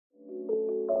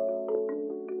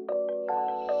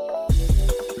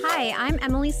Hi, I'm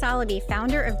Emily Soloby,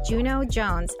 founder of Juno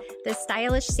Jones, the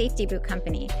stylish safety boot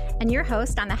company, and your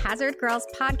host on the Hazard Girls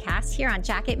podcast here on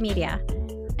Jacket Media.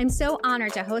 I'm so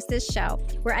honored to host this show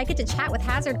where I get to chat with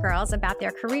Hazard Girls about their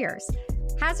careers.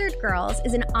 Hazard Girls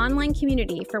is an online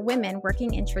community for women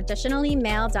working in traditionally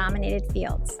male-dominated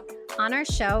fields. On our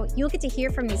show, you'll get to hear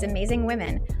from these amazing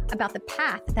women about the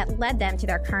path that led them to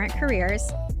their current careers,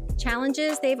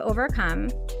 challenges they've overcome,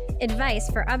 advice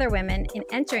for other women in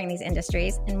entering these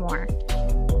industries, and more.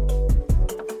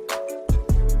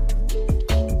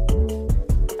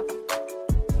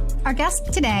 Our guests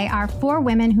today are 4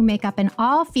 women who make up an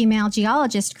all-female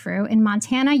geologist crew in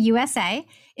Montana, USA,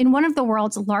 in one of the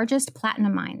world's largest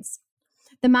platinum mines.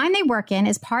 The mine they work in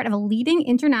is part of a leading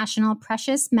international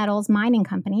precious metals mining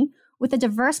company with a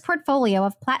diverse portfolio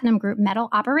of platinum group metal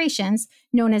operations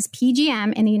known as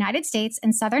PGM in the United States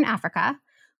and Southern Africa,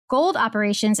 gold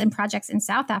operations and projects in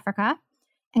South Africa,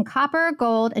 and copper,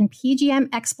 gold, and PGM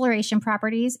exploration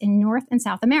properties in North and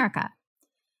South America.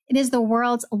 It is the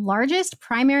world's largest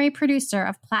primary producer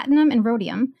of platinum and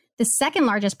rhodium, the second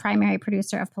largest primary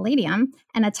producer of palladium,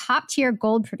 and a top-tier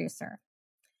gold producer.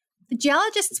 The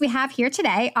geologists we have here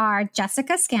today are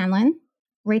Jessica Scanlon,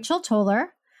 Rachel Toller,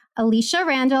 Alicia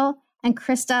Randall, and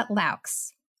Krista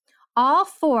Laux. All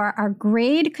 4 are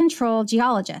grade control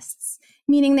geologists,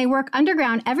 meaning they work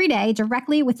underground every day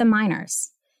directly with the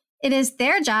miners. It is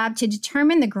their job to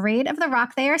determine the grade of the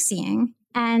rock they are seeing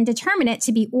and determine it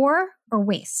to be ore or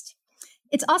waste.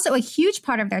 It's also a huge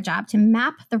part of their job to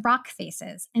map the rock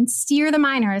faces and steer the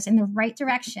miners in the right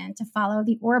direction to follow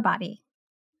the ore body.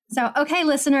 So, okay,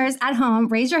 listeners at home,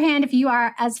 raise your hand if you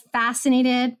are as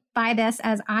fascinated by this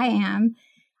as I am.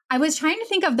 I was trying to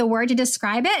think of the word to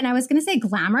describe it, and I was going to say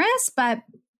glamorous, but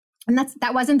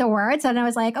that wasn't the word. So then I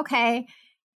was like, okay,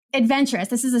 adventurous.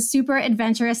 This is a super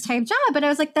adventurous type job, but I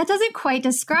was like, that doesn't quite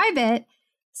describe it.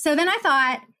 So then I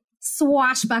thought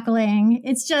swashbuckling.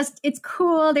 It's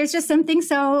cool. There's just something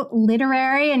so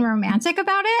literary and romantic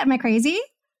about it. Am I crazy?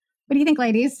 What do you think,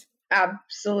 ladies?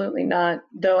 Absolutely not.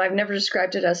 Though I've never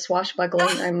described it as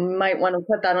swashbuckling. I might want to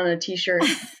put that on a t-shirt.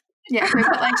 Yeah, can we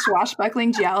put like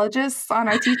swashbuckling geologists on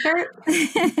our t-shirt?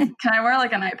 Can I wear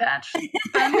like an eye patch?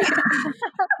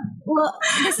 Well,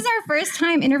 this is our first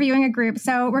time interviewing a group,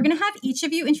 so we're going to have each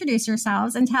of you introduce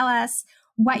yourselves and tell us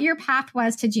what your path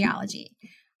was to geology,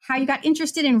 how you got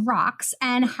interested in rocks,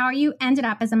 and how you ended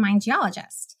up as a mine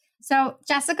geologist. So,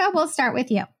 Jessica, we'll start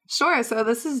with you. Sure. So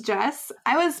this is Jess.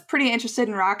 I was pretty interested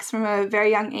in rocks from a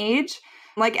very young age.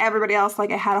 Like everybody else,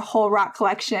 I had a whole rock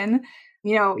collection.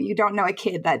 You know, you don't know a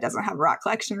kid that doesn't have a rock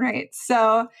collection, right?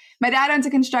 So my dad owns a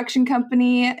construction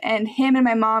company, and him and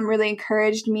my mom really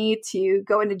encouraged me to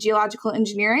go into geological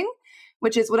engineering,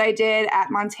 which is what I did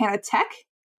at Montana Tech.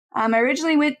 I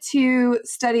originally went to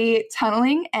study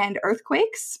tunneling and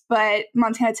earthquakes, but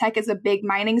Montana Tech is a big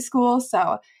mining school,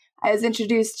 so I was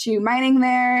introduced to mining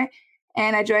there,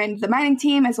 and I joined the mining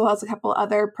team as well as a couple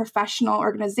other professional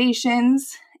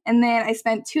organizations. And then I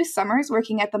spent 2 summers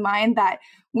working at the mine that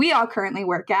we all currently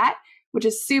work at, which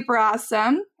is super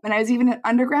awesome. And I was even an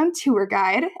underground tour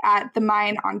guide at the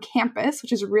mine on campus,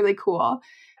 which is really cool.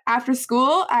 After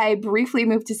school, I briefly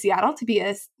moved to Seattle to be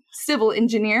a civil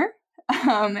engineer.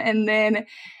 And then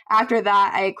after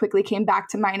that, I quickly came back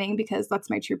to mining because that's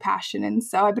my true passion. And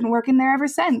so I've been working there ever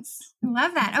since.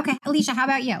 Love that. Okay, Alicia, how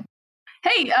about you?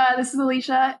 Hey, this is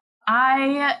Alicia.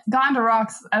 I got into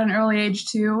rocks at an early age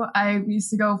too. I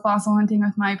used to go fossil hunting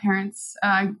with my parents.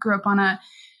 I grew up on a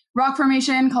rock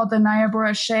formation called the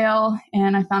Niobrara Shale,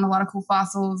 and I found a lot of cool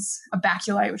fossils, a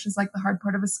baculite, which is like the hard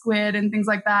part of a squid and things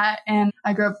like that. And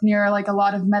I grew up near a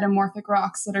lot of metamorphic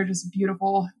rocks that are just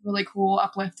beautiful, really cool,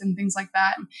 uplift and things like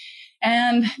that.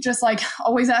 And just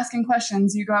always asking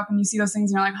questions. You go up and you see those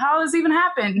things and you're like, how does this even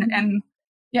happen? And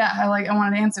yeah, I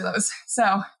wanted to answer those.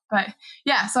 So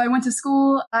I went to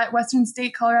school at Western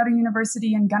State Colorado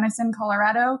University in Gunnison,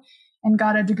 Colorado, and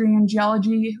got a degree in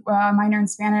geology, minor in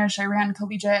Spanish. I ran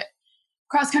collegiate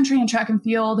cross country and track and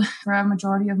field for a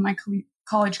majority of my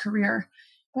college career.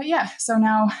 But yeah, so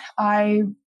now I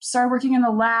started working in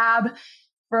the lab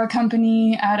for a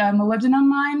company at a molybdenum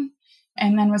mine,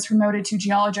 and then was promoted to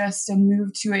geologist and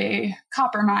moved to a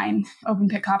copper mine, open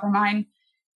pit copper mine,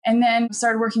 and then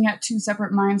started working at 2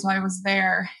 separate mines while I was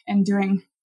there and doing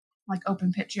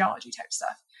open pit geology type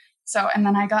stuff. So, and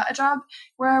then I got a job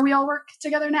where we all work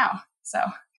together now. So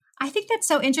I think that's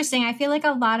so interesting. I feel like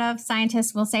a lot of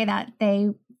scientists will say that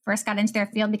they first got into their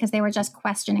field because they were just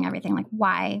questioning everything.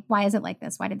 Why is it like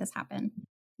this? Why did this happen?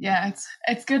 Yeah,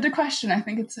 it's good to question. I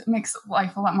think it makes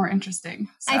life a lot more interesting.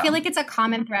 So. I feel like it's a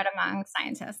common thread among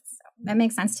scientists. So that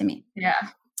makes sense to me. Yeah.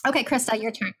 Okay, Krista,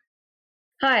 your turn.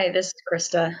 Hi, this is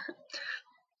Krista.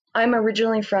 I'm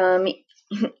originally from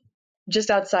just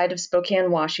outside of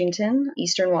Spokane, Washington,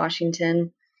 Eastern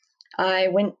Washington. I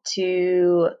went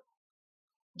to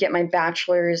get my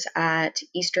bachelor's at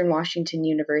Eastern Washington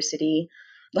University.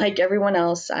 Like everyone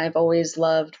else, I've always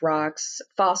loved rocks.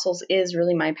 Fossils is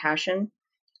really my passion.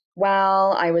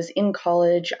 While I was in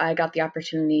college, I got the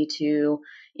opportunity to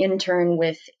intern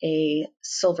with a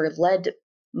silver lead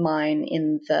mine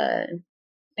in the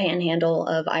panhandle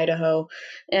of Idaho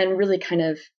and really kind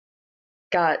of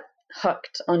got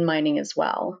hooked on mining as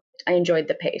well. I enjoyed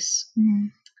the pace. Mm-hmm.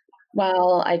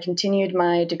 While I continued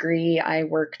my degree, I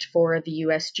worked for the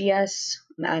USGS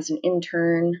as an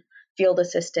intern, field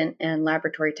assistant, and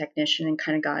laboratory technician, and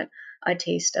kind of got a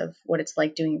taste of what it's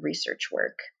like doing research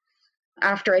work.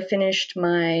 After I finished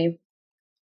my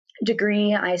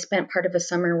degree, I spent part of a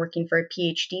summer working for a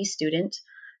PhD student,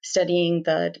 studying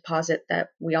the deposit that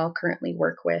we all currently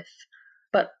work with,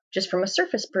 but just from a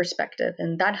surface perspective,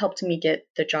 and that helped me get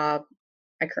the job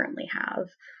I currently have.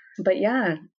 But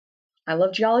yeah, I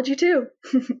love geology too.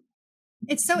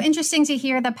 It's so interesting to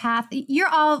hear the path. You're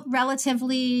all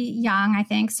relatively young, I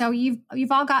think. So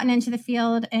you've all gotten into the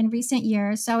field in recent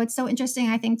years. So it's so interesting,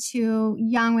 I think, to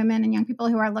young women and young people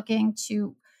who are looking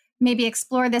to maybe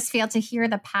explore this field to hear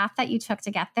the path that you took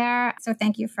to get there. So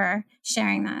thank you for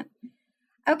sharing that.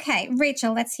 Okay,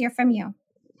 Rachel, let's hear from you.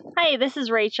 Hi, this is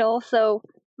Rachel. So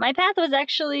my path was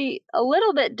actually a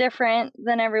little bit different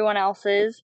than everyone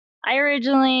else's. I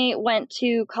originally went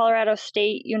to Colorado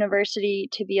State University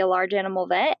to be a large animal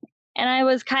vet, and I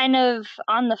was kind of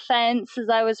on the fence as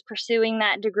I was pursuing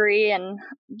that degree and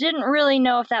didn't really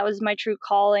know if that was my true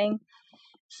calling.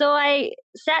 So I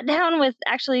sat down with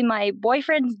actually my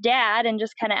boyfriend's dad and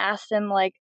just kind of asked him,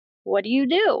 like, what do you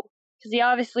do? Because he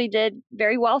obviously did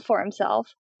very well for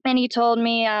himself. And he told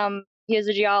me he was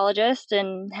a geologist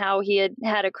and how he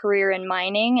had a career in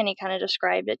mining, and he kind of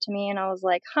described it to me, and I was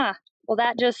like, well,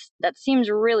 that seems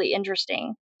really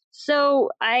interesting. So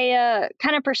I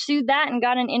kind of pursued that and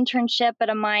got an internship at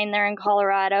a mine there in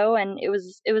Colorado, and it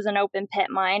was an open pit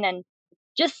mine, and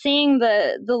just seeing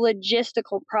the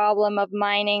logistical problem of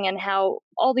mining and how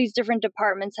all these different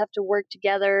departments have to work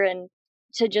together and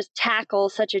to just tackle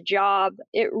such a job,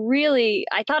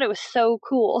 I thought it was so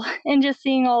cool. And just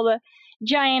seeing all the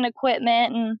giant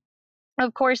equipment, and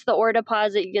of course the ore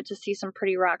deposit, you get to see some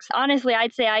pretty rocks. Honestly,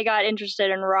 I'd say I got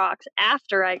interested in rocks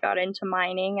after I got into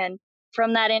mining, and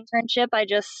from that internship I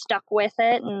just stuck with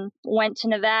it and went to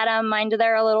Nevada, mined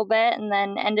there a little bit, and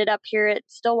then ended up here at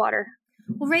Stillwater.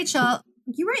 Well, Rachel,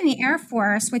 you were in the Air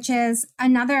Force, which is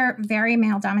another very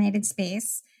male-dominated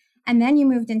space, and then you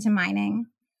moved into mining.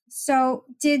 So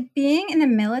did being in the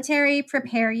military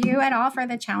prepare you at all for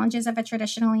the challenges of a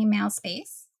traditionally male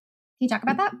space? Can you talk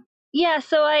about that? Yeah,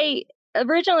 so I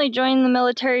originally joined the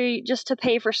military just to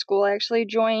pay for school. I actually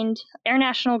joined Air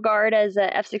National Guard as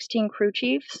a F-16 crew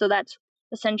chief, so that's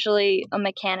essentially a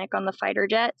mechanic on the fighter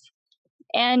jets.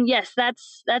 And yes,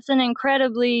 that's an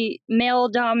incredibly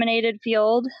male-dominated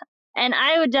field, and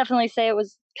I would definitely say it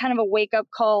was kind of a wake-up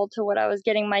call to what I was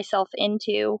getting myself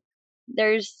into.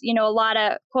 There's, a lot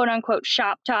of quote-unquote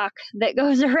shop talk that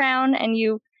goes around, and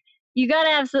you got to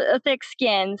have a thick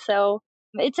skin, so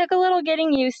it took a little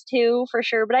getting used to, for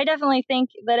sure, but I definitely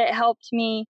think that it helped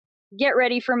me get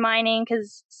ready for mining,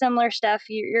 because similar stuff,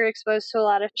 you're exposed to a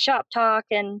lot of shop talk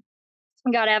and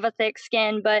got to have a thick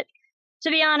skin. But to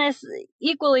be honest,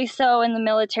 equally so in the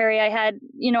military, I had,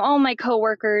 all my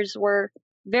coworkers were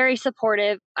very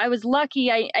supportive. I was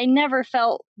lucky. I never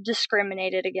felt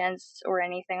discriminated against or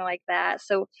anything like that.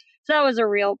 So that was a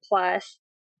real plus.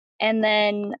 And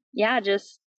then, yeah,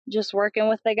 just working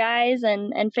with the guys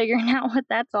and figuring out what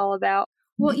that's all about.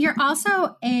 Well, you're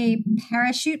also a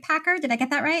parachute packer. Did I get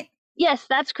that right? Yes,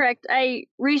 that's correct. I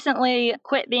recently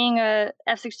quit being a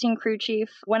F-16 crew chief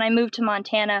when I moved to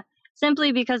Montana,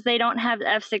 simply because they don't have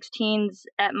F-16s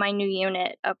at my new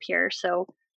unit up here. So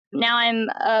now I'm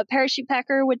a parachute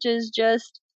packer, which is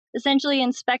just essentially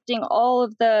inspecting all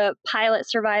of the pilot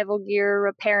survival gear,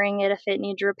 repairing it if it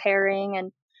needs repairing,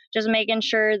 and just making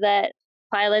sure that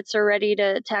pilots are ready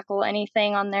to tackle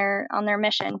anything on their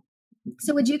mission.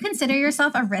 So would you consider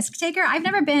yourself a risk taker? I've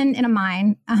never been in a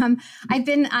mine. I've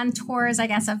been on tours, I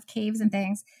guess, of caves and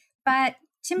things. But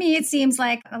to me, it seems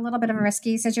like a little bit of a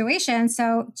risky situation.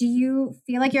 So do you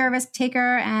feel like you're a risk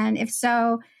taker? And if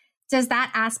so, does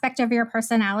that aspect of your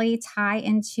personality tie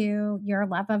into your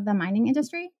love of the mining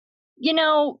industry?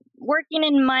 Working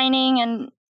in mining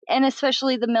and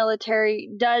especially the military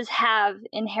does have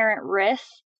inherent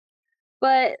risks.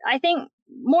 But I think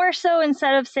more so,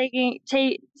 instead of saying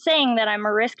that I'm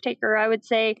a risk taker, I would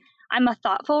say I'm a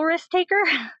thoughtful risk taker.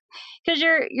 because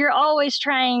you're always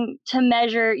trying to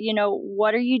measure,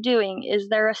 what are you doing? Is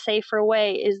there a safer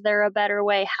way? Is there a better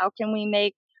way? How can we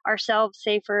make ourselves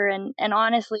safer and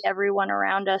honestly everyone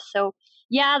around us? So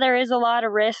yeah, there is a lot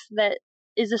of risk that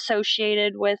is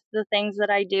associated with the things that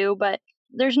I do, but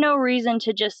there's no reason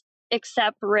to just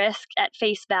accept risk at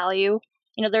face value.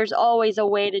 There's always a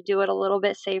way to do it a little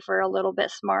bit safer, a little bit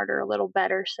smarter, a little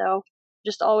better. So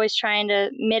just always trying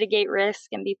to mitigate risk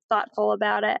and be thoughtful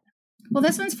about it. Well,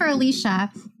 this one's for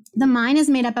Alicia. The mine is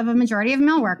made up of a majority of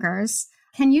male workers.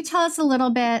 Can you tell us a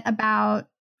little bit about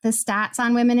the stats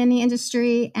on women in the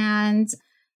industry? And,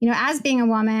 as being a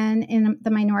woman in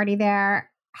the minority there,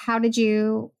 how did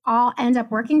you all end up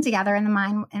working together in the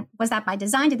mine? And was that by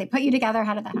design? Did they put you together?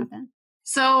 How did that happen?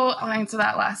 So I'll answer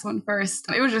that last one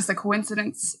first. It was just a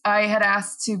coincidence. I had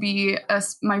asked to be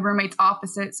my roommate's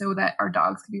opposite so that our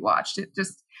dogs could be watched. It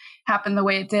just happened the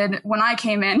way it did when I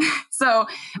came in. So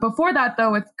before that,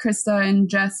 though, with Krista and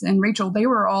Jess and Rachel, they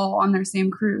were all on their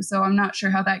same crew. So I'm not sure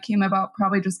how that came about,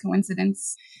 probably just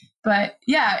coincidence. But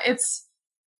yeah, it's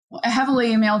a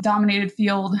heavily male-dominated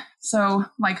field. So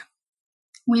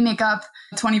we make up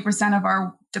 20% of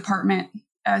our department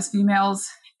as females.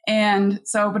 And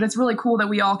so, but it's really cool that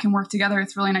we all can work together.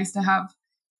 It's really nice to have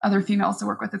other females to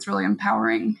work with. It's really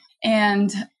empowering.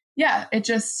 And yeah, it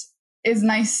just is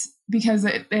nice because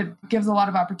it gives a lot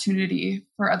of opportunity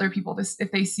for other people to,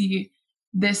 if they see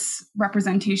this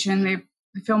representation, they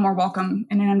feel more welcome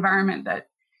in an environment that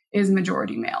is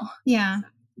majority male. Yeah.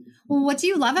 Well, what do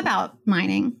you love about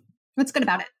mining? What's good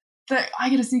about it? That I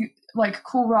get to see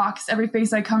cool rocks. Every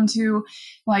face I come to,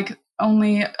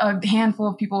 only a handful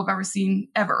of people have ever seen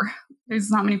ever. There's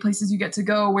not many places you get to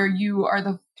go where you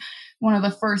are one of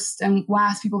the first and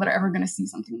last people that are ever going to see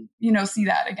something, see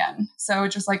that again. So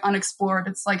it's just unexplored.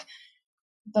 It's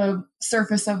the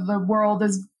surface of the world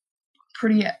is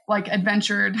pretty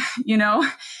adventured,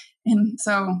 and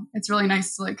so it's really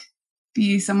nice to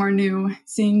be somewhere new,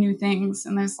 seeing new things.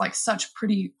 And there's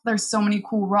there's so many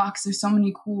cool rocks. There's so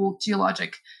many cool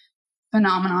geologic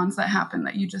phenomenons that happen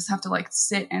that you just have to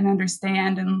sit and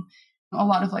understand, and a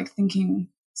lot of thinking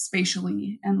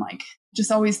spatially and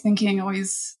just always thinking,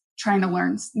 always trying to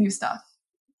learn new stuff.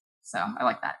 So I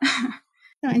like that.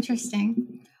 So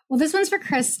interesting. Well, this one's for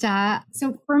Krista.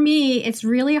 So for me, it's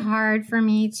really hard for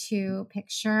me to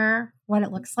picture what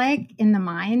it looks like in the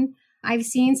mine. I've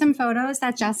seen some photos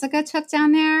that Jessica took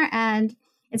down there and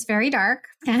it's very dark.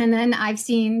 And then I've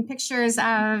seen pictures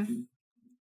of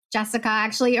Jessica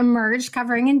actually emerged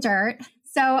covering in dirt.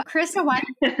 So Krista,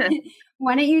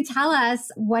 why don't you tell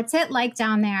us what's it like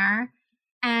down there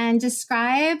and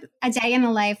describe a day in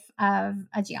the life of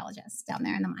a geologist down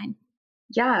there in the mine?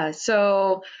 Yeah,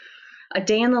 so a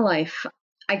day in the life.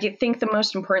 I think the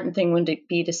most important thing would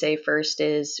be to say first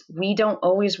is we don't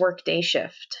always work day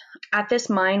shift. At this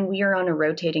mine, we are on a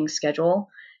rotating schedule.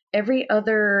 Every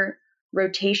other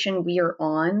rotation we are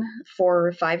on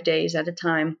for 5 days at a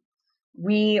time,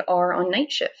 we are on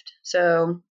night shift.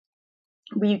 So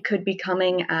we could be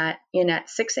coming in at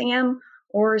 6 a.m.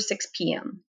 or 6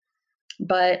 p.m.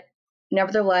 But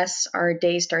nevertheless, our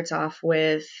day starts off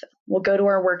with, we'll go to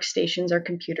our workstations, our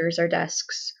computers, our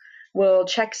desks. We'll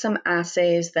check some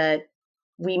assays that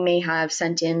we may have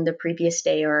sent in the previous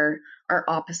day or our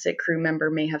opposite crew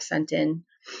member may have sent in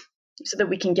so that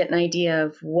we can get an idea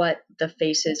of what the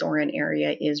faces or an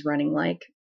area is running like.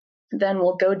 Then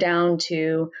we'll go down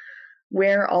to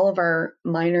where all of our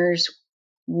miners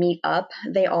meet up.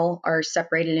 They all are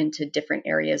separated into different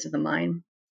areas of the mine.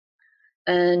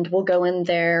 And we'll go in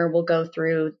there, we'll go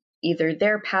through either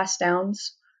their pass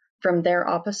downs from their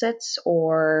opposites,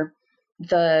 or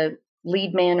the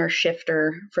lead man or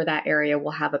shifter for that area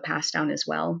will have a pass down as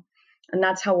well. And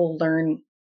that's how we'll learn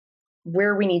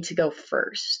where we need to go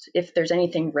first, if there's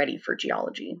anything ready for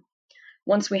geology.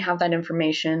 Once we have that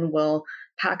information, we'll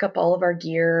pack up all of our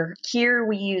gear. Here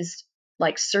we use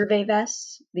survey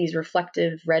vests, these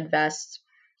reflective red vests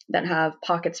that have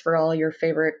pockets for all your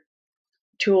favorite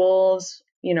tools,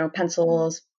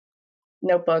 pencils,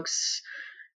 notebooks,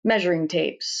 measuring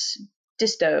tapes,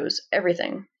 distos,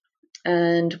 everything.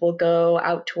 And we'll go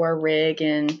out to our rig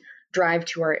and drive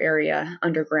to our area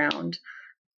underground.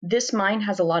 This mine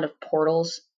has a lot of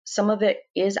portals. Some of it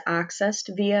is accessed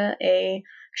via a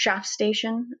shaft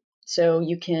station, so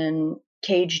you can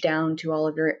cage down to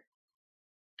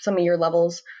some of your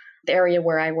levels. The area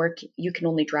where I work, you can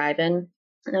only drive in.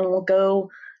 And then we'll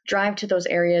go drive to those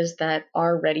areas that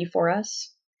are ready for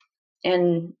us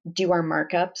and do our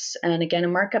markups. And again, a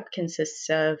markup consists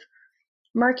of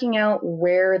marking out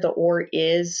where the ore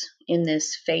is in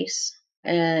this face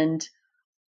and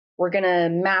We're going to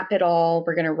map it all.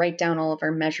 We're going to write down all of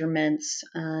our measurements,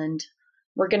 and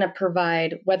we're going to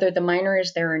provide, whether the miner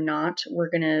is there or not, we're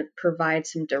going to provide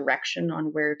some direction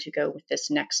on where to go with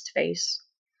this next phase.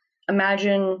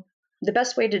 Imagine the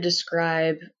best way to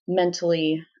describe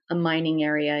mentally a mining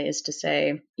area is to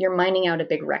say you're mining out a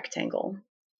big rectangle,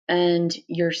 and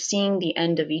you're seeing the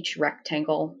end of each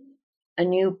rectangle. A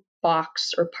new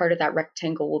box or part of that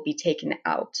rectangle will be taken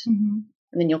out, and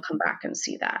then you'll come back and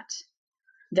see that.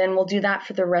 Then we'll do that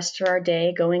for the rest of our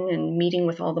day, going and meeting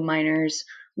with all the miners,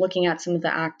 looking at some of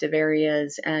the active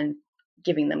areas and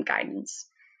giving them guidance.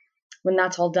 When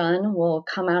that's all done, we'll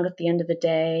come out at the end of the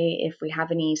day. If we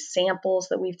have any samples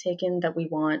that we've taken that we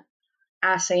want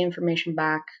assay information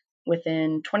back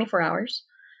within 24 hours,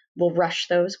 we'll rush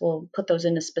those. We'll put those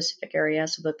in a specific area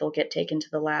so that they'll get taken to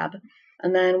the lab.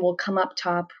 And then we'll come up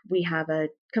top. We have a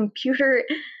computer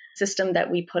system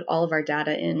that we put all of our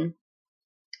data in.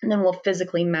 And then we'll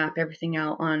physically map everything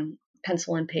out on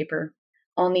pencil and paper.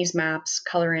 On these maps,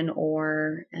 color in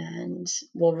ore, and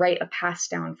we'll write a pass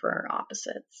down for our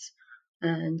opposites.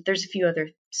 And there's a few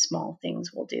other small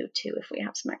things we'll do too if we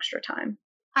have some extra time.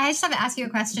 I just have to ask you a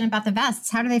question about the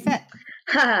vests. How do they fit?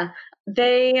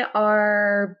 They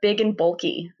are big and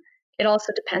bulky. It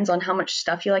also depends on how much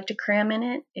stuff you like to cram in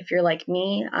it. If you're like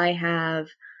me, I have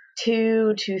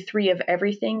 2 to 3 of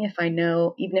everything.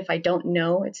 Even if I don't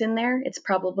know it's in there, it's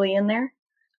probably in there.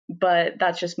 But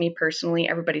that's just me personally.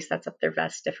 Everybody sets up their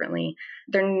vests differently.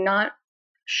 They're not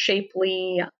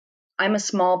shapely. I'm a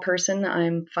small person.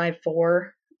 I'm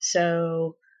 5'4",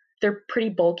 so they're pretty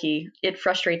bulky. It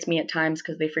frustrates me at times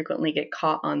because they frequently get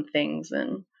caught on things,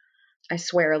 and I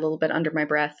swear a little bit under my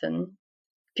breath and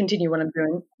continue what I'm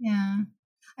doing. Yeah.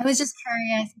 I was just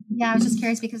curious. Yeah, I was just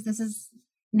curious because this is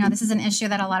an issue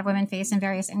that a lot of women face in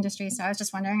various industries. So I was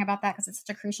just wondering about that because it's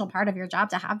such a crucial part of your job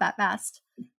to have that vest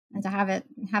and to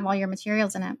have all your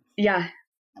materials in it. Yeah.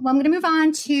 Well, I'm going to move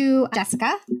on to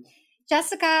Jessica.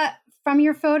 Jessica, from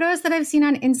your photos that I've seen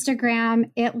on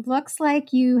Instagram, it looks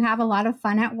like you have a lot of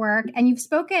fun at work, and you've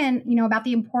spoken, about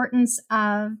the importance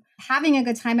of having a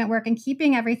good time at work and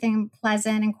keeping everything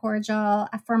pleasant and cordial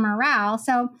for morale.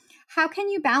 So how can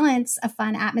you balance a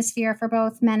fun atmosphere for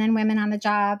both men and women on the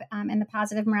job and the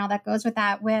positive morale that goes with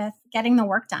that with getting the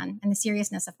work done and the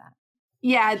seriousness of that?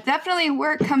 Yeah, definitely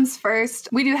work comes first.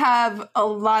 We do have a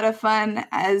lot of fun,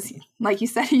 as like you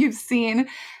said, you've seen,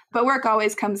 but work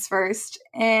always comes first.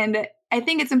 And I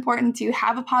think it's important to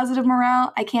have a positive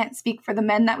morale. I can't speak for the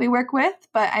men that we work with,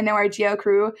 but I know our geo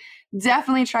crew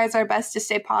definitely tries our best to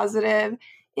stay positive.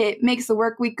 It makes the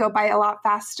work week go by a lot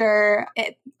faster.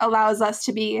 It allows us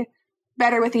to be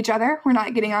better with each other. We're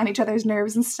not getting on each other's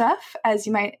nerves and stuff, as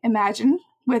you might imagine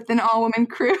with an all-woman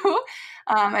crew.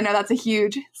 I know that's a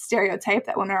huge stereotype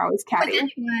that women are always catty.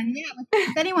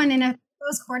 With anyone in a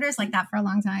close quarters like that for a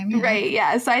long time. Yeah. Right,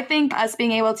 yeah. So I think us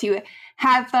being able to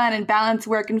have fun and balance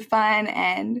work and fun,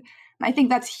 and I think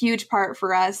that's a huge part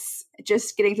for us,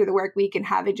 just getting through the work week and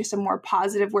having just a more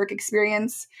positive work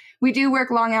experience. We do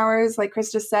work long hours, like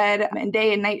Krista said, and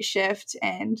day and night shift,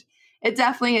 and it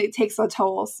definitely takes a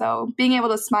toll. So being able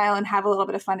to smile and have a little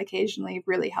bit of fun occasionally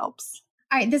really helps.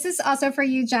 All right, this is also for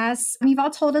you, Jess. You've all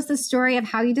told us the story of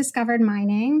how you discovered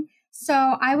mining. So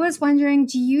I was wondering,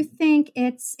 do you think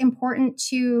it's important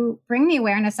to bring the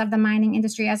awareness of the mining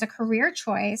industry as a career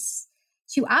choice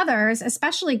to others,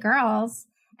 especially girls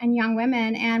and young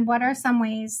women? And what are some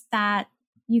ways that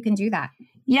you can do that?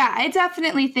 Yeah, I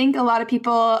definitely think a lot of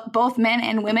people, both men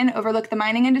and women, overlook the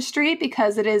mining industry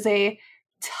because it is a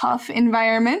tough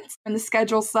environment and the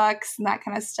schedule sucks and that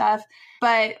kind of stuff.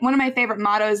 But one of my favorite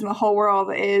mottos in the whole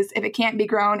world is, if it can't be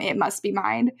grown, it must be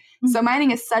mined. Mm-hmm. So mining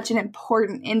is such an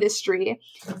important industry.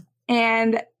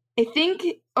 And I think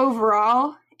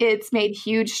overall, it's made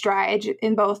huge strides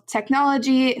in both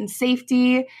technology and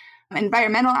safety,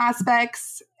 environmental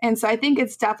aspects. And so I think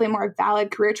it's definitely a more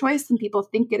valid career choice than people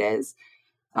think it is.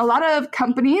 A lot of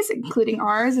companies, including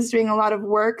ours, is doing a lot of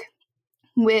work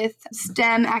with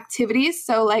STEM activities.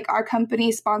 So like our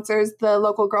company sponsors the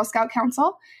local Girl Scout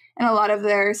Council and a lot of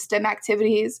their STEM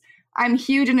activities. I'm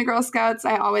huge into Girl Scouts.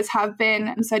 I always have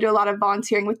been. So I do a lot of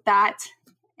volunteering with that.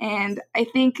 And I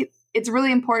think it's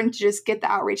really important to just get the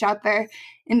outreach out there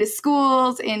into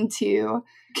schools, into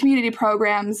community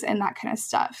programs, and that kind of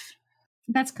stuff.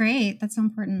 That's great. That's so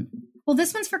important. Well,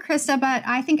 this one's for Krista, but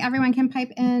I think everyone can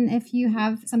pipe in if you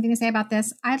have something to say about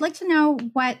this. I'd like to know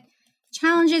what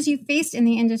challenges you faced in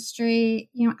the industry,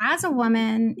 as a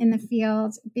woman in the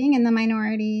field, being in the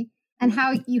minority, and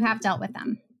how you have dealt with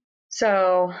them.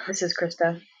 So this is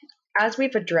Krista. As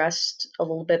we've addressed a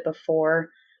little bit before,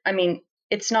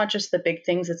 it's not just the big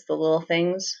things, it's the little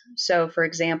things. So, for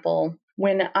example,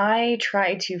 when I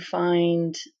try to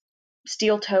find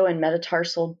steel toe and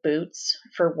metatarsal boots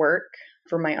for work,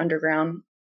 for my underground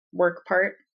work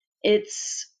part,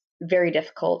 it's very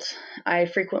difficult. I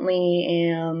frequently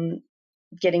am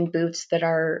getting boots that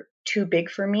are too big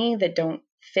for me, that don't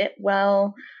fit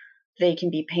well. They can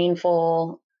be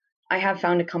painful. I have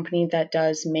found a company that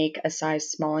does make a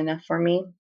size small enough for me.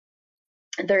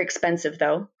 They're expensive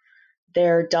though.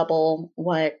 They're double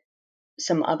what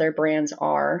some other brands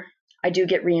are. I do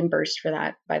get reimbursed for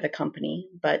that by the company,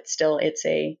 but still it's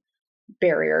a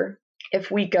barrier.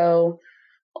 If we go,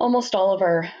 almost all of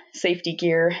our safety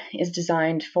gear is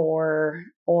designed for,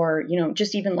 or,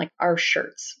 just even like our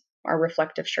shirts, our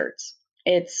reflective shirts.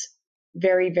 It's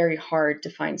very, very hard to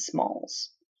find smalls.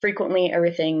 Frequently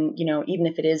everything, even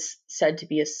if it is said to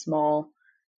be a small,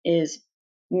 is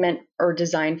meant or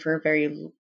designed for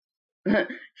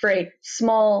for a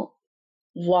small,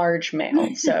 large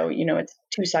male. So, it's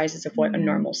 2 sizes of what a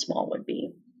normal small would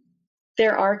be.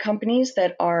 There are companies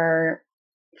that are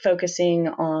focusing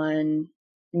on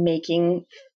making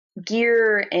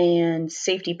gear and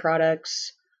safety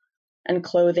products and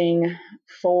clothing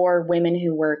for women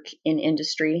who work in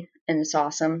industry, and it's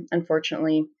awesome.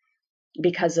 Unfortunately,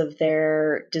 because of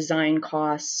their design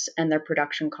costs and their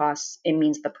production costs, it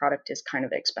means the product is kind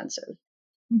of expensive.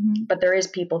 Mm-hmm. But there is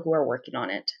people who are working on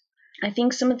it. I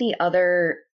think some of the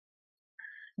other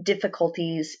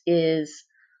difficulties is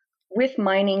with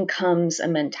mining comes a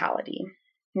mentality.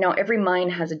 Now, every mine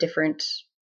has a different,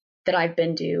 that I've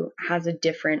been to, has a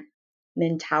different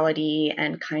mentality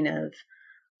and kind of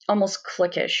almost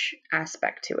cliquish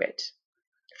aspect to it.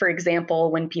 For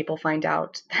example, when people find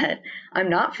out that I'm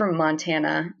not from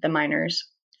Montana, the miners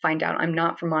find out I'm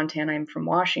not from Montana, I'm from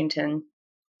Washington,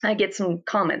 I get some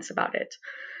comments about it.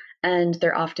 And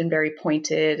they're often very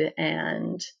pointed,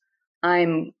 and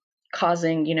I'm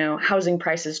causing, housing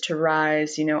prices to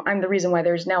rise. I'm the reason why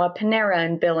there's now a Panera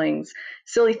in Billings,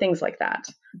 silly things like that.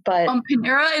 But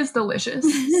Panera is delicious,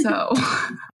 so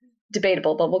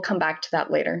debatable, but we'll come back to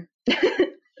that later.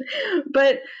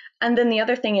 And then the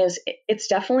other thing is, it's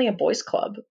definitely a boys'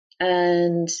 club,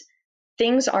 and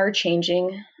things are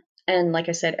changing. And like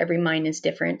I said, every mine is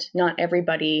different. Not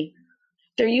everybody.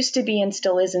 There used to be, and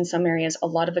still is in some areas, a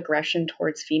lot of aggression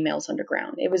towards females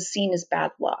underground. It was seen as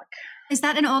bad luck. Is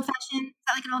that like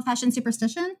an old-fashioned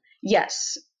superstition?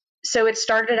 Yes. So it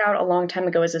started out a long time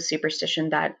ago as a superstition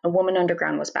that a woman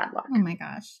underground was bad luck. Oh my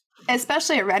gosh.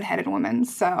 Especially a redheaded woman,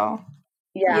 so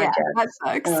yeah that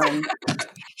sucks.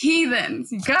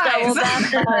 Heathens, you guys.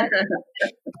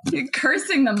 You're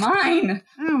cursing the mine.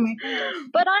 Oh my gosh.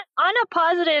 But on a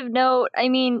positive note, I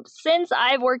mean, since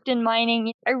I've worked in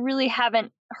mining, I really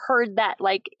haven't heard that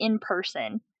like in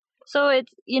person. So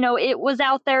it's, it was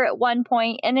out there at one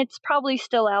point, and it's probably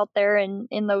still out there in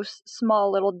those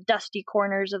small little dusty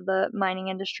corners of the mining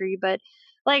industry. But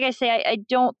like I say, I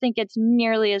don't think it's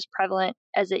nearly as prevalent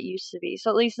as it used to be. So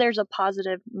at least there's a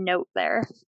positive note there.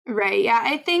 Right. Yeah.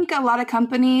 I think a lot of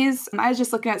companies, I was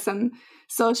just looking at some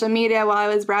social media while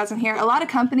I was browsing here. A lot of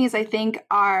companies, I think,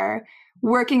 are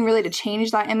working really to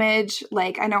change that image.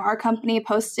 Like, I know our company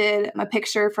posted a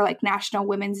picture for like National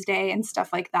Women's Day and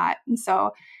stuff like that. And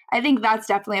so I think that's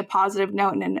definitely a positive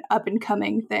note and an up and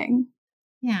coming thing.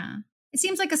 Yeah. It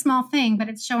seems like a small thing, but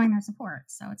it's showing their support.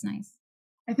 So it's nice.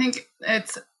 I think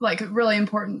it's like really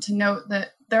important to note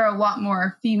that there are a lot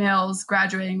more females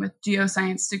graduating with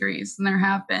geoscience degrees than there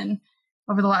have been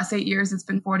over the last 8 years. It's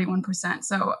been 41%.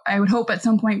 So I would hope at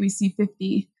some point we see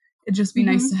 50. It'd just be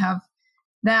nice to have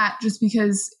that, just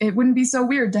because it wouldn't be so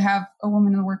weird to have a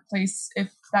woman in the workplace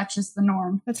if that's just the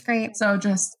norm. That's great. So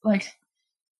just like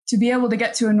to be able to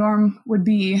get to a norm would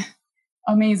be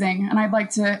amazing. And I'd like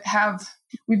to have,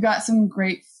 we've got some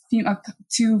great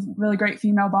two really great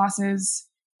female bosses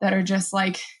that are just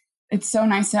like, it's so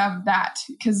nice to have that,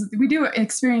 because we do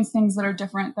experience things that are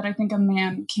different that I think a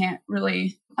man can't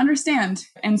really understand.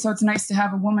 And so it's nice to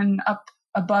have a woman up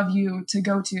above you to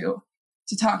go to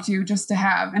talk to, just to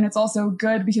have. And it's also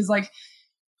good because like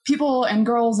people and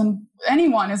girls and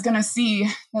anyone is going to see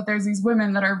that there's these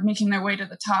women that are making their way to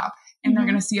the top, and they're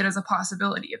going to see it as a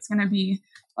possibility. It's going to be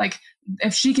like,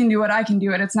 if she can do it, I can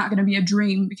do it. It's not going to be a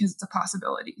dream because it's a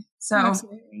possibility. So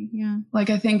absolutely. Yeah. Like,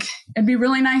 I think it'd be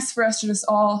really nice for us to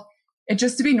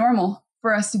just to be normal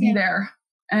for us to be there.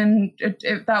 And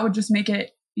that would just make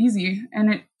it easy.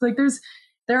 And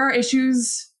there are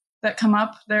issues that come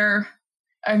up there.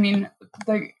 I mean,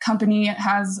 the company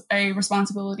has a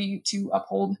responsibility to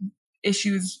uphold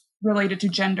issues related to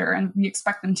gender, and we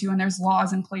expect them to, and there's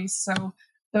laws in place. So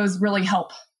those really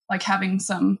help, like having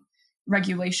some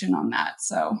regulation on that.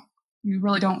 So you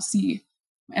really don't see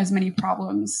as many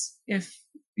problems if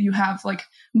you have like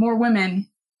more women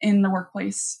in the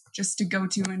workplace just to go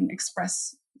to and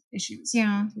express issues.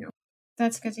 Yeah.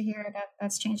 That's good to hear that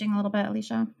that's changing a little bit,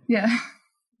 Alicia. Yeah.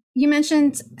 You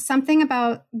mentioned something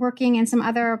about working in some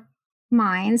other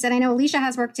mines, and I know Alicia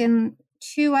has worked in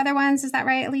 2 other ones. Is that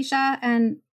right, Alicia?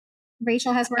 And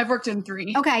Rachel has worked. I've worked in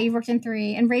 3. Okay, you've worked in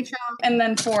 3, and Rachel. And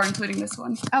then 4, including this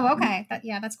one. Oh, okay.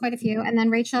 That's quite a few. And then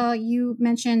Rachel, you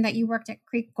mentioned that you worked at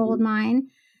Creek Gold Mine.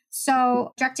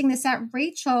 So directing this at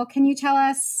Rachel, can you tell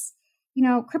us,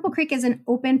 Cripple Creek is an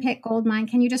open pit gold mine.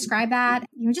 Can you describe that?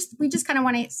 We just kind of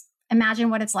want to imagine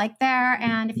what it's like there.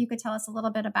 And if you could tell us a little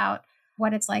bit about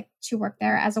what it's like to work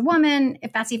there as a woman,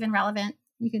 if that's even relevant,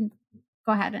 you can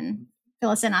go ahead and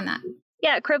fill us in on that.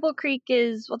 Yeah, Cripple Creek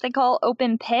is what they call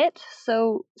open pit.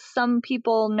 So some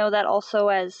people know that also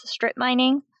as strip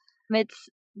mining. It's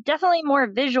definitely more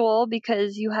visual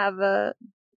because you have a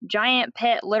giant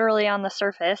pit literally on the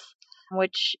surface,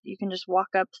 which you can just walk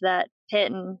up to that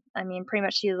pit and, pretty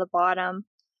much see the bottom.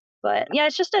 But yeah,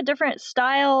 it's just a different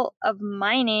style of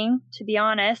mining, to be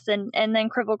honest. And then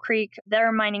Cripple Creek,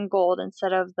 they're mining gold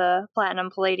instead of the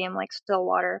platinum palladium like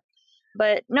Stillwater.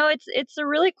 But no, it's a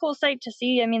really cool sight to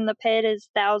see. The pit is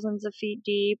thousands of feet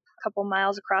deep, a couple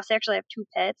miles across. They actually have 2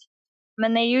 pits.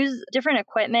 And they use different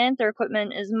equipment. Their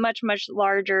equipment is much, much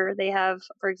larger. They have,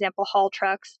 for example, haul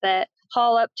trucks that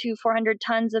haul up to 400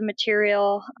 tons of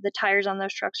material. The tires on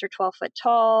those trucks are 12 foot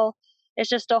tall. It's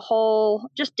just a whole,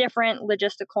 just different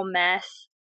logistical mess.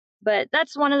 But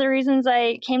that's one of the reasons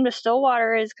I came to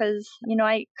Stillwater is because,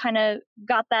 I kind of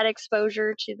got that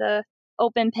exposure to the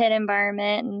open pit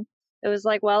environment. And it was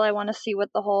like, well, I want to see what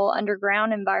the whole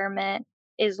underground environment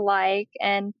is like.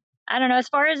 And I don't know, as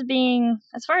far as being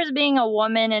a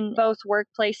woman in both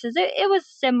workplaces, it was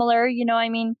similar.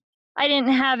 I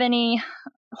didn't have any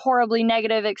horribly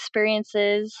negative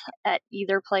experiences at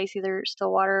either place, either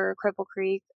Stillwater or Cripple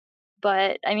Creek.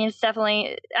 But it's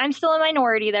definitely, I'm still a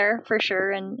minority there for sure.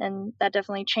 And that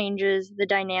definitely changes the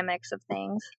dynamics of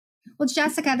things. Well,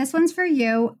 Jessica, this one's for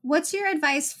you. What's your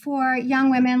advice for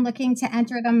young women looking to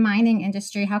enter the mining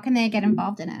industry? How can they get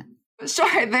involved in it?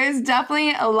 Sure. There's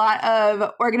definitely a lot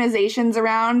of organizations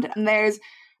around. And there's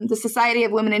the Society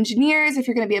of Women Engineers, if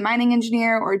you're going to be a mining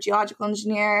engineer or a geological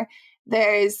engineer.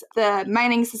 There's the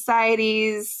mining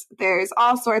societies. There's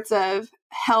all sorts of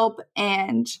help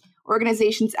and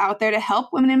organizations out there to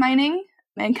help women in mining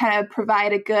and kind of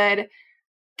provide a good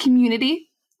community.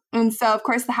 And so, of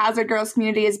course, the Hazard Girls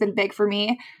community has been big for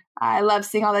me. I love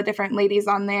seeing all the different ladies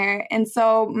on there. And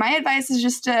so my advice is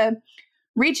just to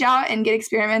reach out and get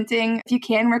experimenting. If you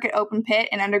can work at open pit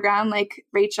and underground like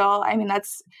Rachel,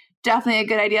 that's definitely a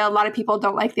good idea. A lot of people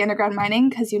don't like the underground mining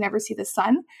because you never see the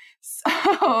sun.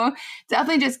 So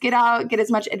definitely just get out, get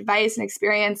as much advice and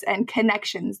experience and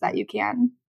connections that you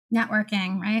can.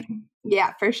 Networking, right?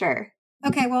 Yeah, for sure.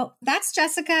 Okay, well, that's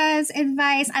Jessica's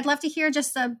advice. I'd love to hear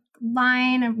just a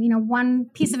line of, one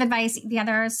piece of advice the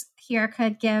others here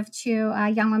could give to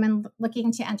young women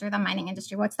looking to enter the mining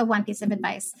industry. What's the one piece of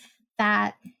advice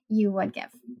that you would give?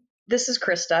 This is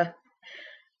Krista.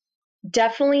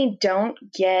 Definitely don't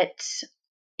get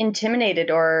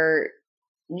intimidated or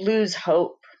lose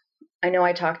hope. I know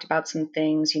I talked about some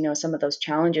things, some of those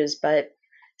challenges, but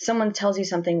someone tells you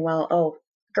something, well, oh,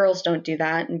 girls don't do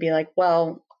that, and be like,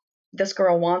 well, this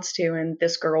girl wants to and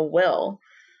this girl will.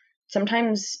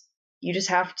 Sometimes you just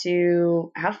have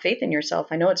to have faith in yourself.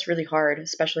 I know it's really hard,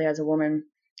 especially as a woman,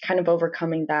 kind of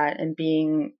overcoming that and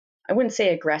being, I wouldn't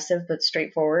say aggressive, but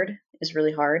straightforward is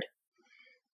really hard.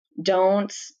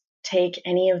 Don't take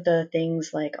any of the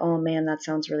things like, oh man, that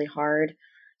sounds really hard,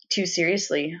 too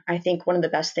seriously. I think one of the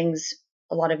best things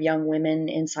a lot of young women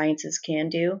in sciences can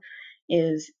do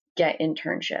is get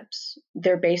internships.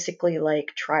 They're basically like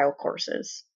trial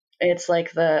courses. It's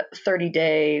like the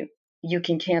 30-day you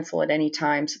can cancel at any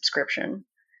time subscription.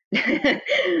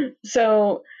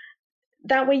 So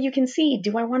that way you can see,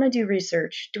 do I want to do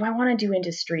research? Do I want to do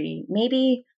industry?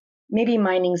 Maybe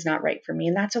mining's not right for me,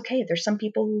 and that's okay. There's some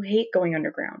people who hate going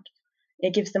underground.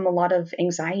 It gives them a lot of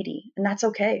anxiety, and that's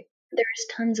okay. There's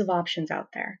tons of options out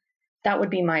there. That would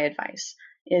be my advice,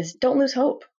 is don't lose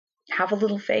hope. Have a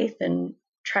little faith and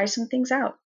try some things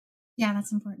out. Yeah,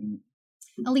 that's important.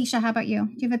 Alicia, how about you?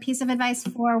 Do you have a piece of advice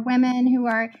for women who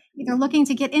are either looking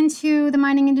to get into the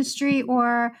mining industry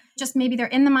or just maybe they're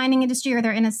in the mining industry or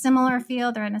they're in a similar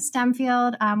field or in a STEM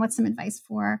field? What's some advice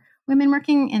for women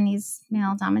working in these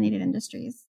male-dominated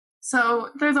industries? So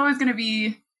there's always going to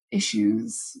be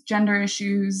issues, gender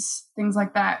issues, things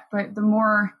like that. But the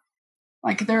more,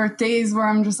 like, there are days where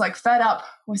I'm just like fed up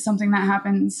with something that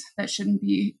happens that shouldn't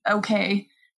be okay.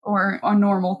 or a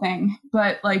normal thing,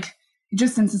 but like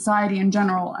just in society in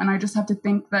general. And I just have to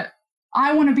think that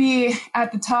I want to be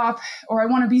at the top, or I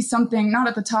want to be something, not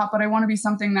at the top, but I want to be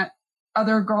something that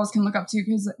other girls can look up to,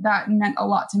 because that meant a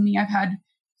lot to me. I've had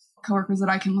coworkers that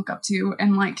I can look up to,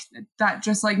 and like that,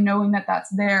 just like knowing that that's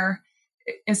there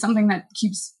is something that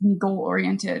keeps me goal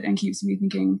oriented and keeps me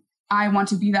thinking, I want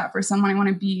to be that for someone.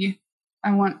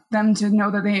 I want them to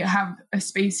know that they have a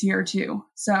space here too.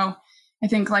 So I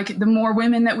think like the more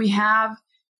women that we have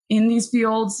in these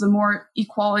fields, the more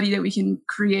equality that we can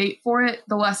create for it,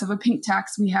 the less of a pink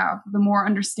tax we have, the more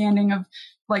understanding of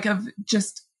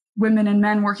just women and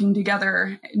men working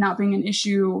together, not being an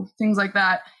issue, things like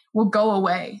that will go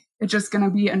away. It's just going to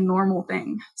be a normal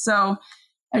thing. So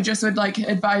I just would like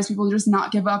advise people to just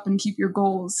not give up and keep your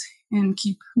goals and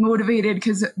keep motivated,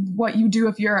 because what you do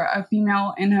if you're a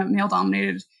female in a male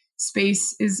dominated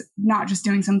space is not just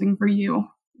doing something for you.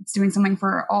 It's doing something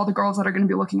for all the girls that are going to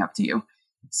be looking up to you.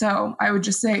 So I would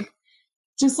just say,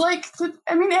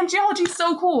 and geology is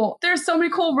so cool. There's so many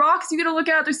cool rocks you get to look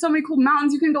at. There's so many cool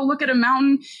mountains. You can go look at a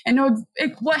mountain and know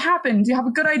what happened. You have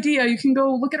a good idea. You can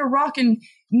go look at a rock and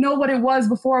know what it was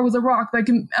before it was a rock that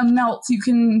can melt. You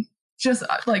can just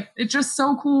it's just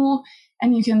so cool.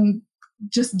 And you can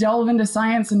just delve into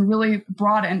science and really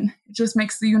broaden. It just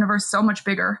makes the universe so much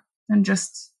bigger than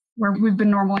just where we've been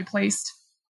normally placed.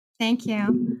 Thank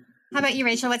you. How about you,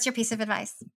 Rachel? What's your piece of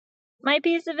advice? My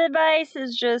piece of advice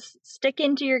is just stick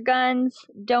into your guns.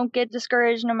 Don't get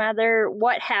discouraged no matter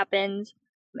what happens.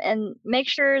 And make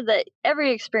sure that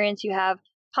every experience you have,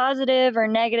 positive or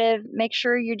negative, make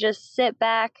sure you just sit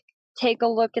back, take a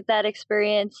look at that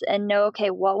experience and know, okay,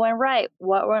 what went right,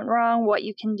 what went wrong, what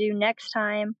you can do next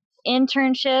time.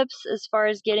 Internships, as far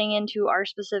as getting into our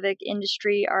specific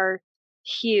industry, are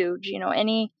huge. You know,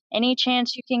 any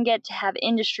chance you can get to have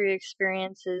industry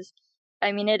experiences,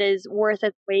 I mean, it is worth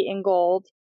its weight in gold.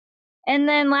 And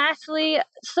then lastly,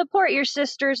 support your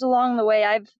sisters along the way.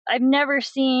 I've never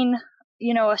seen,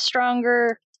 a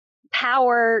stronger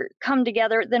power come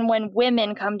together than when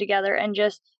women come together and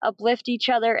just uplift each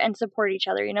other and support each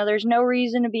other. There's no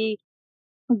reason to be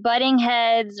butting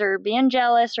heads or being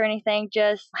jealous or anything.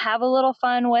 Just have a little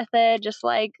fun with it, just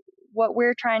like what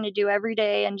we're trying to do every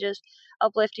day, and just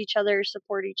uplift each other,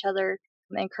 support each other,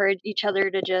 encourage each other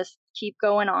to just keep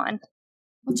going on.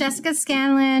 Well, Jessica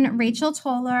Scanlon, Rachel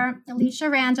Toller, Alicia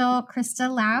Randall, Krista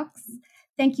Laux,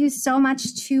 thank you so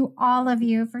much to all of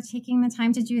you for taking the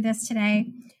time to do this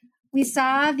today. We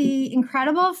saw the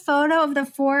incredible photo of the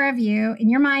four of you in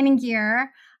your mining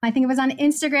gear. I think it was on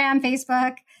Instagram,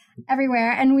 Facebook,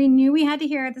 everywhere. And we knew we had to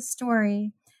hear the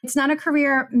story. It's not a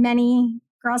career many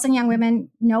girls and young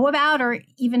women know about or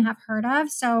even have heard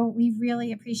of. So we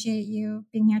really appreciate you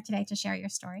being here today to share your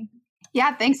story.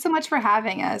 Yeah, thanks so much for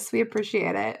having us. We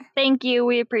appreciate it. Thank you.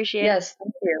 We appreciate it. Yes,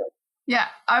 thank you. Yeah,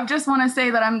 I just want to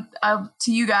say that I'm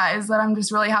to you guys that I'm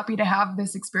just really happy to have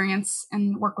this experience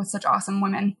and work with such awesome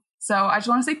women. So I just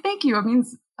want to say thank you. It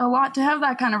means a lot to have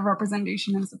that kind of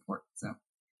representation and support. So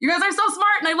you guys are so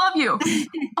smart and I love you.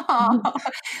 Oh,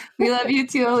 we love you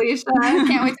too, Alicia. I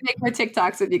can't wait to make more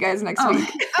TikToks with you guys next week.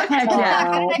 Okay,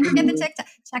 yeah. Forget the TikTok.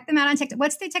 Check them out on TikTok.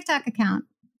 What's the TikTok account?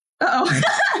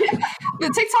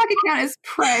 The TikTok account is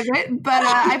private, but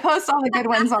I post all the good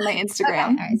ones on my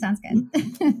Instagram. Okay. All right, sounds good.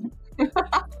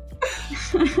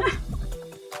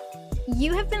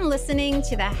 You have been listening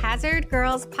to the Hazard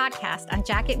Girls podcast on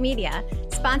Jacket Media,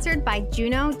 sponsored by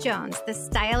Juno Jones, the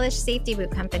stylish safety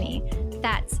boot company.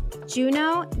 That's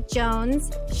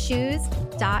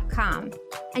JunoJonesShoes.com.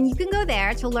 And you can go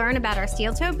there to learn about our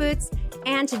steel-toe boots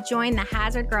and to join the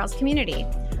Hazard Girls community.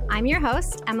 I'm your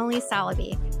host, Emily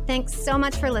Soloby. Thanks so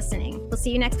much for listening. We'll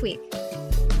see you next week.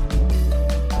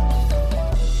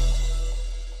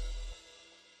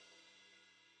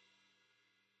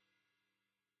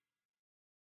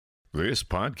 This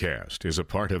podcast is a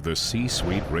part of the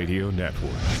C-Suite Radio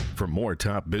Network. For more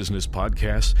top business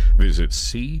podcasts, visit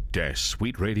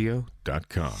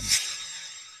c-suiteradio.com.